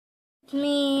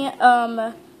me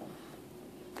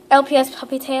LPS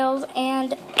Puppy Tails,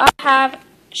 and I have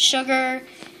sugar,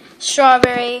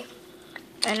 strawberry,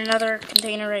 and another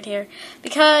container right here,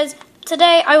 because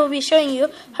today I will be showing you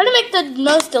how to make the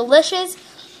most delicious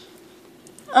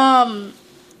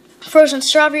frozen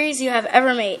strawberries you have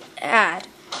ever made.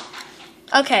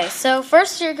 Okay, so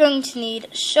first you're going to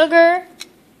need sugar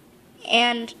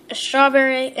and a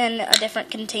strawberry in a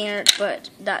different container to put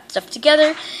that stuff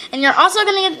together. And you're also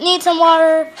going to need some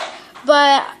water,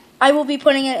 but I will be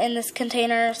putting it in this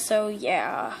container, so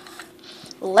yeah.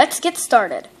 Let's get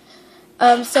started.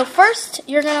 So first,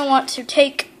 you're going to want to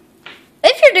take,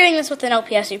 if you're doing this with an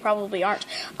LPS, you probably aren't.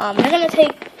 You're going to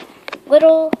take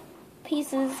little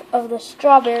pieces of the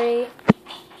strawberry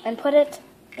and put it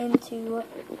into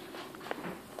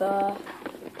the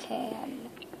can.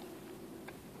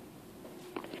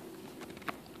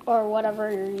 Or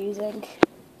whatever you're using.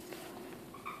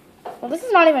 Well, this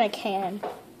is not even a can.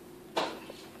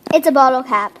 It's a bottle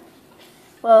cap.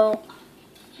 Well,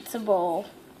 it's a bowl.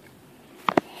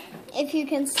 If you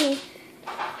can see,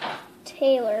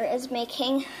 Taylor is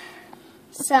making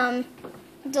some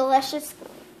delicious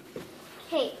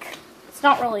cake. It's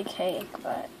not really cake,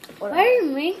 but whatever. What are you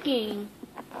making?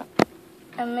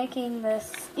 I'm making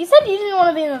this. You said you didn't want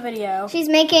to be in the video. She's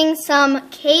making some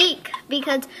cake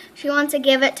because she wants to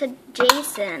give it to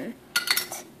Jason.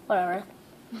 Whatever.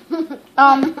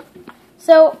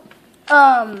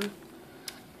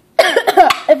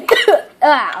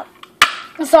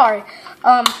 Sorry.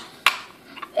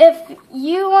 If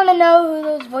you want to know who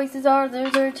those voices are,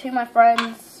 those are two of my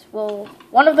friends. Well,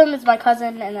 one of them is my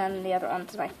cousin, and then the other one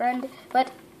is my friend.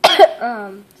 But,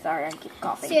 sorry, I keep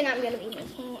coughing. Soon I'm going to be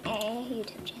making a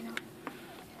YouTube channel.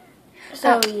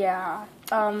 So, yeah.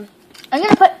 I'm going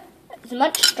to put as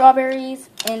much strawberries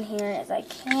in here as I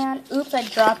can. Oops, I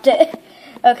dropped it.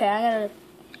 Okay, I'm going to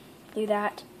do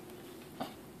that.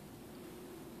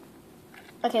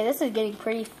 Okay, this is getting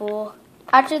pretty full.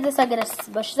 After this, I'm going to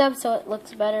smush them so it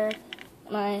looks better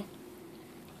when I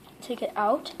take it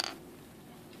out.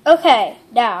 Okay,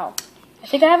 now, I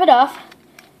think I have enough.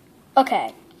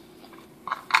 Okay.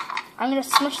 I'm going to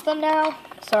smush them now.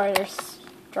 Sorry, there's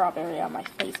strawberry on my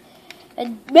face.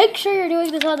 And make sure you're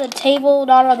doing this on the table,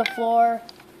 not on the floor.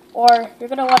 Or you're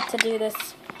going to want to do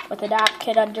this with a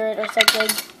napkin under it or something,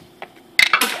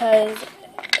 because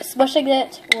smushing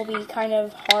it will be kind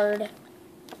of hard.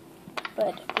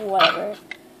 But whatever.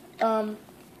 I'm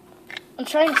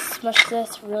trying to smush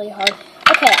this really hard.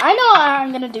 Okay, I know what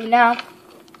I'm going to do now.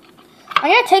 I'm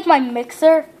going to take my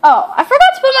mixer. Oh, I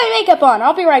forgot to put my makeup on.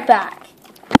 I'll be right back.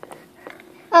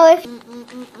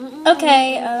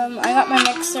 Okay, I got my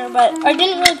mixer, but I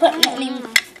didn't really put any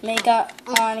makeup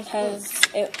on because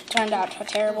it turned out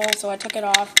terrible, so I took it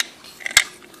off.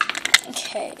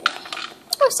 Okay.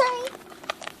 Oh, sorry.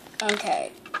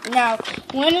 Okay. Now,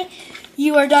 when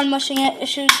you are done mushing it, it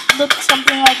should look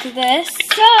something like this.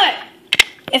 So,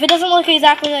 if it doesn't look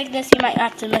exactly like this, you might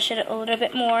have to mush it a little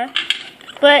bit more.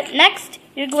 But next,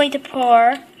 you're going to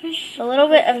pour a little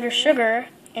bit of your sugar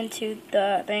into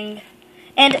the thing.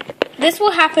 And this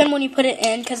will happen when you put it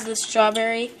in because of the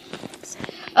strawberry.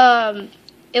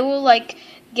 It will, like,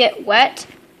 get wet.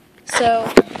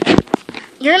 So,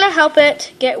 you're going to help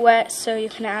it get wet so you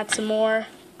can add some more.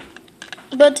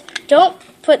 But don't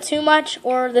put too much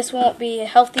or this won't be a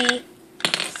healthy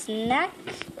snack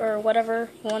or whatever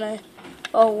you want to,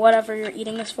 or whatever you're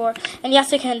eating this for. And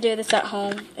yes, you can do this at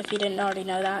home if you didn't already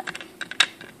know that.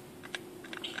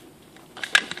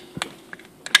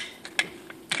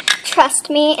 Trust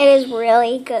me, it is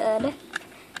really good.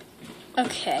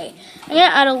 Okay, I'm going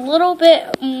to add a little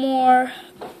bit more.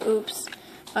 Oops.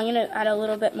 I'm going to add a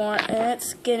little bit more, and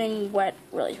it's getting wet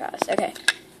really fast. Okay.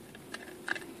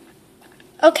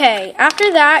 Okay,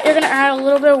 after that, you're going to add a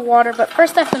little bit of water, but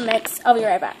first I have to mix. I'll be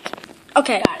right back.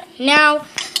 Okay, now,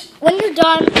 when you're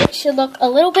done, it should look a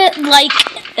little bit like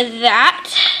that.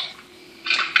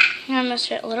 I'm going to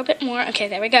mix it a little bit more. Okay,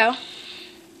 there we go.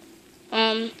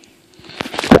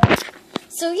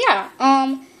 So yeah,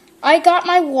 I got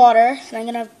my water, and I'm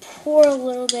going to pour a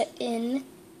little bit in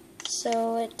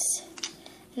so it's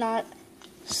not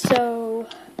so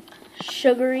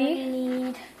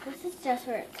sugary. This is just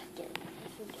where it's getting.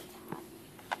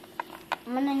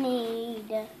 I'm gonna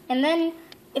need. And then,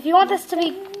 if you want this to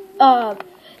be,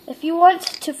 if you want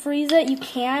to freeze it, you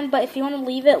can. But if you want to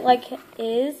leave it like it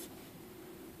is,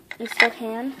 you still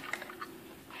can.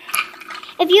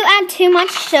 If you add too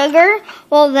much sugar,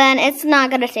 well then it's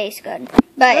not gonna taste good.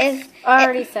 But if I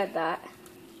already said that.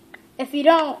 If you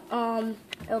don't,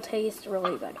 it'll taste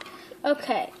really good.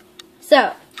 Okay,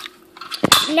 so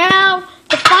now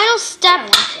The final step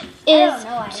is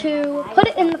know, I to put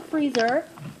it in the freezer.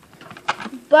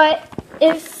 But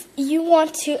if you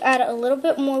want to add a little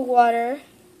bit more water,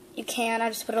 you can. I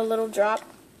just put a little drop.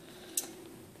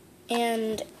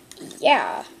 And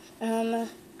yeah, let's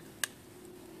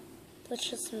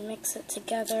just mix it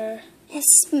together. It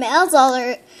smells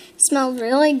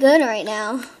really good right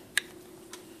now.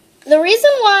 The reason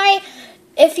why,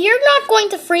 if you're not going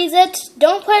to freeze it,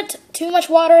 don't put too much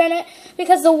water in it,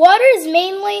 because the water is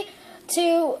mainly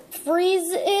to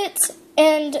freeze it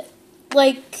and,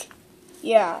 like,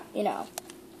 yeah, you know.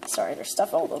 Sorry, there's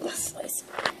stuff all over this place.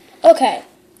 Okay.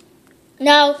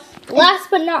 Now, last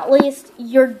but not least,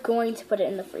 you're going to put it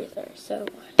in the freezer. So,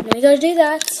 let me go do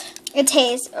that. It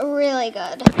tastes really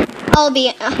good.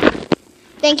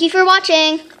 Thank you for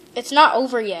watching. It's not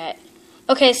over yet.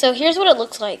 Okay, so here's what it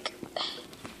looks like.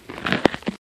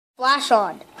 Flash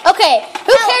on. Okay,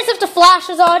 who cares if the flash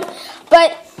is on?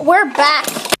 But we're back.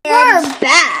 We're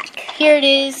back. Here it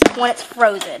is when it's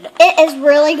frozen. It is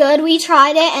really good. We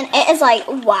tried it, and it is like,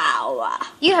 wow.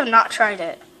 You have not tried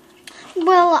it.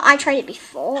 Well, I tried it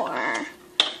before.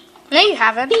 No, you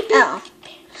haven't. Oh,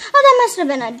 that must have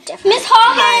been a different Miss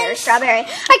Hoggins. higher strawberry. A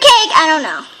cake, I don't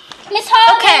know. Miss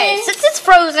Hoggins. Okay, since it's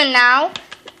frozen now.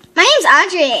 My name's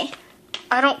Audrey.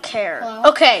 I don't care.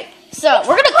 Okay, so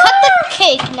we're going to cut the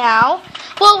cake now.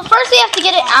 Well, first we have to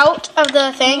get it out of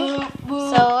the thing.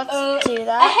 So let's do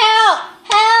that.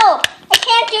 Help! I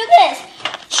can't do this.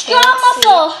 Straw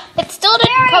muffle. It still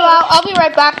didn't come out. I'll be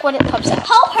right back when it comes out.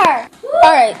 Help her.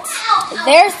 Alright,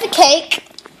 there's the cake.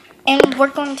 And we're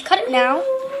going to cut it now.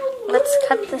 Let's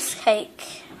cut this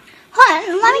cake. Hold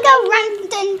on, let me go run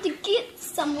to get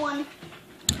someone.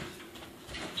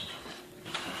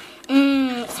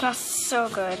 It smells so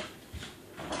good.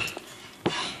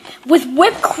 With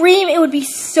whipped cream, it would be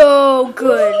so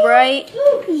good, right?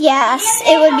 Yes,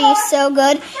 it would be so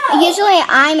good. Usually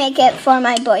I make it for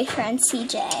my boyfriend,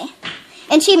 CJ.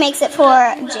 And she makes it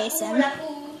for Jason.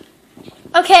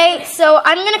 Okay, so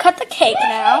I'm going to cut the cake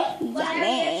now.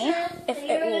 Yummy. If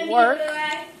it will work.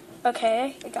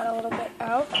 Okay, I got a little bit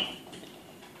out.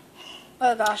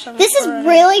 Oh gosh. This is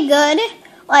really good,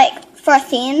 like, for a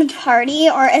themed party,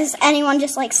 or if anyone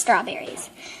just likes strawberries.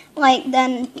 Like,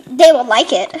 then they will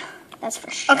like it. That's for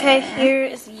sure. Okay, here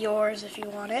is yours if you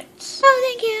want it. Oh,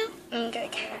 thank you.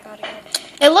 Okay, I got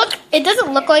it. It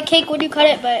doesn't look like cake when you cut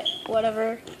it, but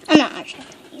whatever. I'm not actually.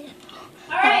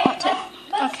 Alright.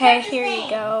 Okay, here you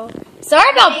go. Sorry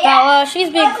about Bella. She's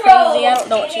being crazy. I don't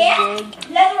know what she's doing.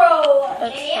 Let's roll.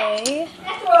 Okay.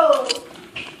 Let's roll.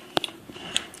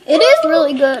 It is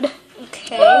really good.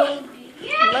 Okay.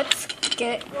 Let's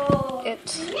get it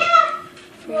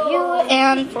for you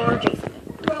and for Jason.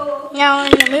 Now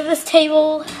I'm going to move this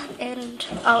table and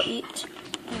I'll eat.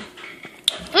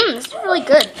 This is really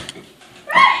good.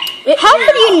 How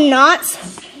could you not?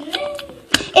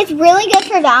 It's really good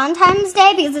for Valentine's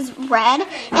Day because it's red,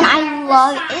 and I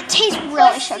love it. It tastes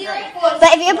really sugary.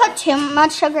 But if you put too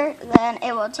much sugar, then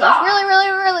it will taste really, really,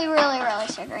 really, really, really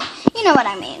sugary. You know what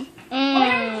I mean.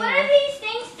 What are these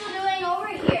things still doing over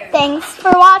here? Thanks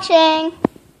for watching.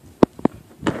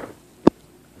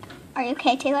 Are you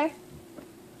okay, Taylor?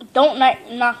 Don't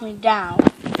knock me down.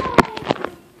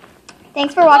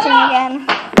 Thanks for watching again.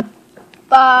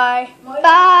 Bye.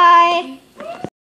 Bye.